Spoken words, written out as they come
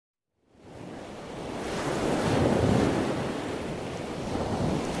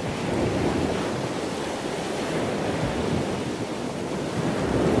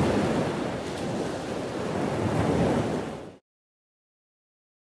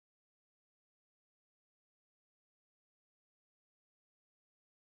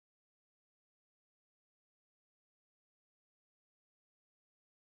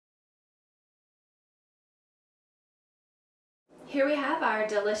Here we have our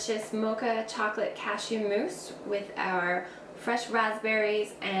delicious Mocha chocolate cashew mousse with our fresh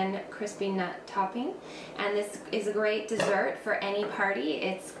raspberries and crispy nut topping. And this is a great dessert for any party.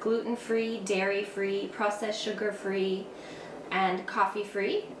 It's gluten-free, dairy-free, processed sugar-free, and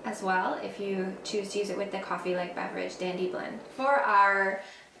coffee-free as well if you choose to use it with the coffee-like beverage Dandy Blend. For our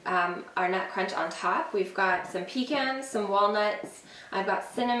nut crunch on top, we've got some pecans, some walnuts, I've got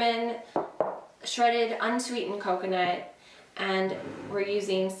cinnamon, shredded unsweetened coconut, and we're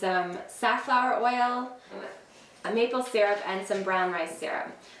using some safflower oil, a maple syrup, and some brown rice syrup.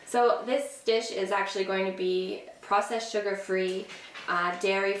 So this dish is actually going to be processed sugar-free,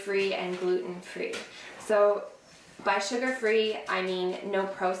 dairy-free, and gluten-free. So by sugar-free, I mean no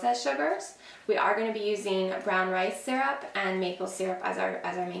processed sugars. We are going to be using brown rice syrup and maple syrup as our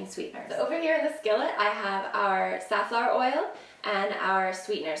main sweeteners. So over here in the skillet, I have our safflower oil and our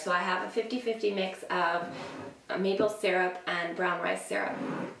sweetener. So I have a 50-50 mix of maple syrup and brown rice syrup.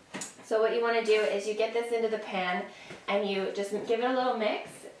 So what you want to do is you get this into the pan and you just give it a little mix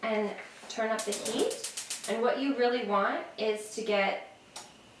and turn up the heat. And what you really want is to get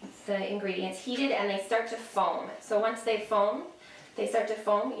the ingredients heated and they start to foam. So once they start to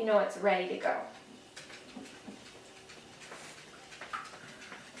foam, you know it's ready to go.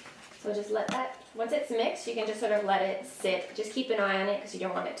 So just let that, once it's mixed, you can just sort of let it sit. Just keep an eye on it because you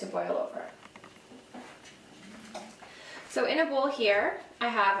don't want it to boil over. So in a bowl here, I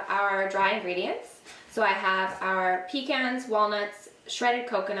have our dry ingredients. So I have our pecans, walnuts, shredded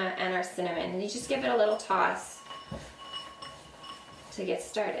coconut, and our cinnamon. And you just give it a little toss to get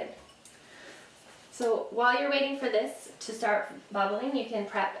started. So while you're waiting for this to start bubbling, you can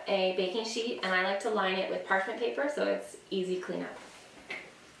prep a baking sheet, and I like to line it with parchment paper so it's easy cleanup.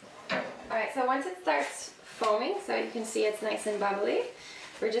 Alright, so once it starts foaming, so you can see it's nice and bubbly,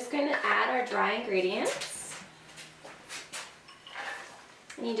 we're just going to add our dry ingredients.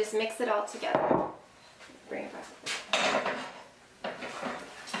 And you just mix it all together. Bring it back.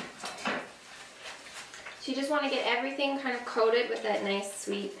 So you just want to get everything kind of coated with that nice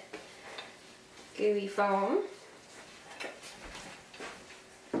sweet gooey foam.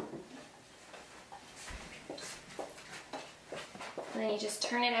 And then you just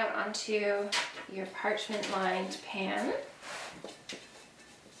turn it out onto your parchment lined pan.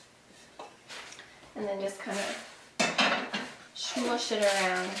 And then just kind of smush it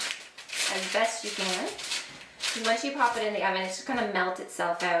around as best you can. And once you pop it in the oven, it's just going to melt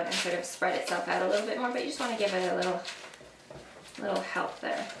itself out and sort of spread itself out a little bit more, but you just want to give it a little help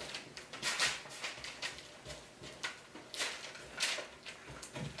there.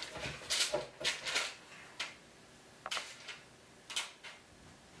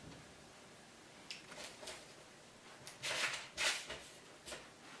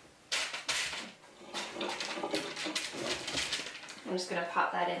 I'm just going to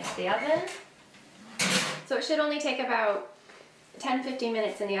pop that into the oven. So it should only take about 10-15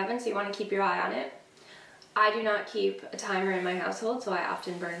 minutes in the oven, so you want to keep your eye on it. I do not keep a timer in my household, so I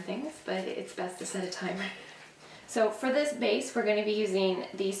often burn things, but it's best to set a timer. So for this base, we're going to be using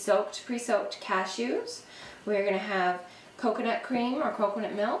the pre-soaked cashews. We're going to have coconut cream or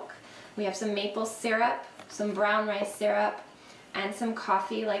coconut milk. We have some maple syrup, some brown rice syrup, and some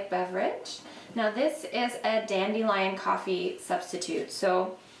coffee-like beverage. Now this is a dandelion coffee substitute.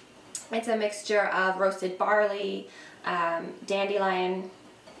 So it's a mixture of roasted barley, dandelion,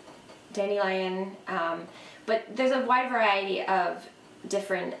 but there's a wide variety of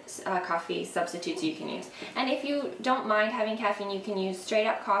different coffee substitutes you can use. And if you don't mind having caffeine, you can use straight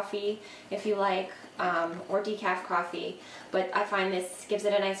up coffee if you like, or decaf coffee. But I find this gives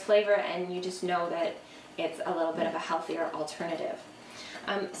it a nice flavor, and you just know that it's a little bit of a healthier alternative.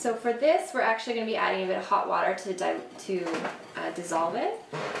 So for this, we're actually going to be adding a bit of hot water to dissolve it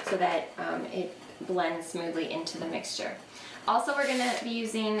so that it blends smoothly into the mixture. Also, we're going to be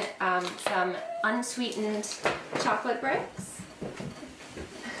using some unsweetened chocolate bricks.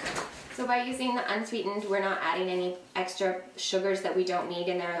 So by using the unsweetened, we're not adding any extra sugars that we don't need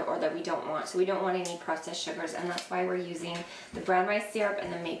in there or that we don't want. So we don't want any processed sugars, and that's why we're using the brown rice syrup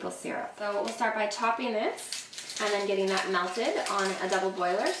and the maple syrup. So we'll start by chopping this and then getting that melted on a double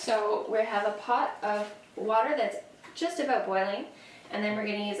boiler. So we have a pot of water that's just about boiling, and then we're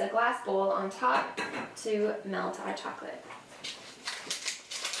going to use a glass bowl on top to melt our chocolate.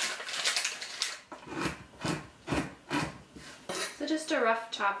 So just a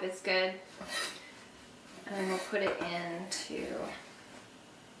rough chop is good, and then we'll put it into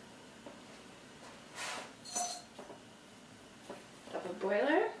double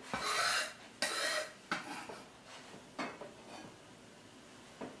boiler.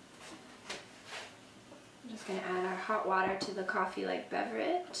 just going to add our hot water to the coffee-like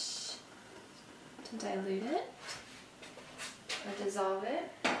beverage to dilute it or dissolve it.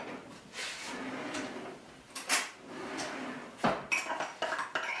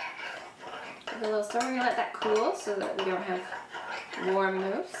 Give it a little stir. We're going to let that cool so that we don't have warm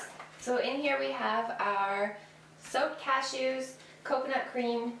mousse. So in here we have our soaked cashews, coconut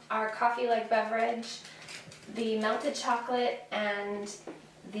cream, our coffee-like beverage, the melted chocolate, and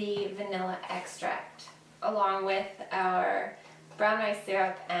the vanilla extract, along with our brown rice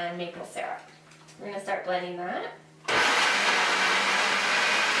syrup and maple syrup. We're going to start blending that.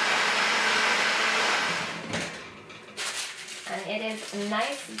 And it is a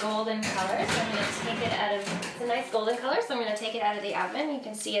nice golden color, so I'm going to take it out of, it's a nice golden color, so I'm going to take it out of the oven. You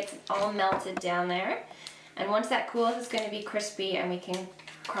can see it's all melted down there. And once that cools, it's going to be crispy and we can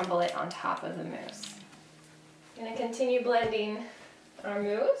crumble it on top of the mousse. I'm going to continue blending our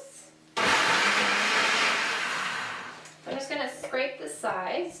mousse. I'm just going to scrape the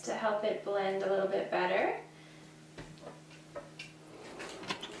sides to help it blend a little bit better.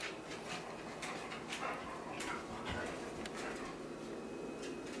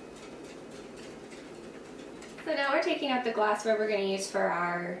 So now we're taking out the glassware we're going to use for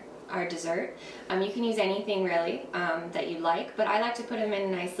our dessert. You can use anything really that you like, but I like to put them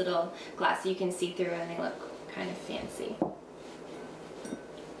in a nice little glass so you can see through and they look kind of fancy.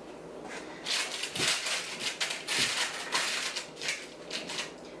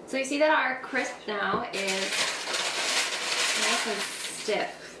 So you see that our crisp now is nice and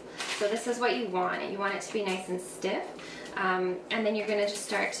stiff. So this is what you want. You want it to be nice and stiff. And then you're going to just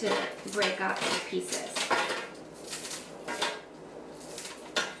start to break up the pieces.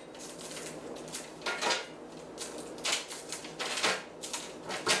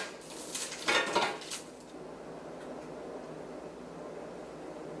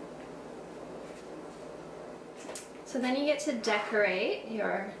 So then you get to decorate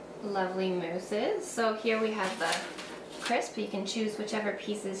your lovely mousses. So here we have the crisp. You can choose whichever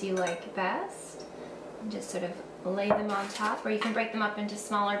pieces you like best and just sort of lay them on top, or you can break them up into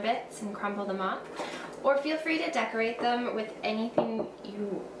smaller bits and crumble them up. Or feel free to decorate them with anything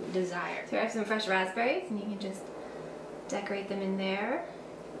you desire. So I have some fresh raspberries and you can just decorate them in there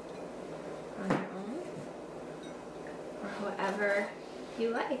on your own, or however you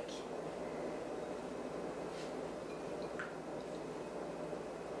like.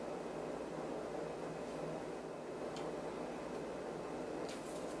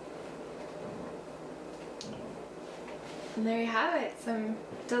 And there you have it, some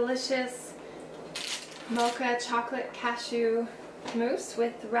delicious mocha chocolate cashew mousse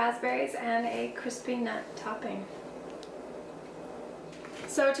with raspberries and a crispy nut topping.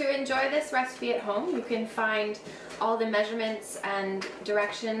 So to enjoy this recipe at home, you can find all the measurements and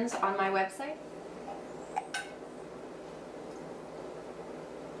directions on my website.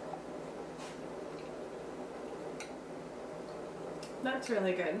 That's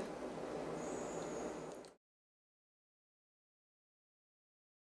really good.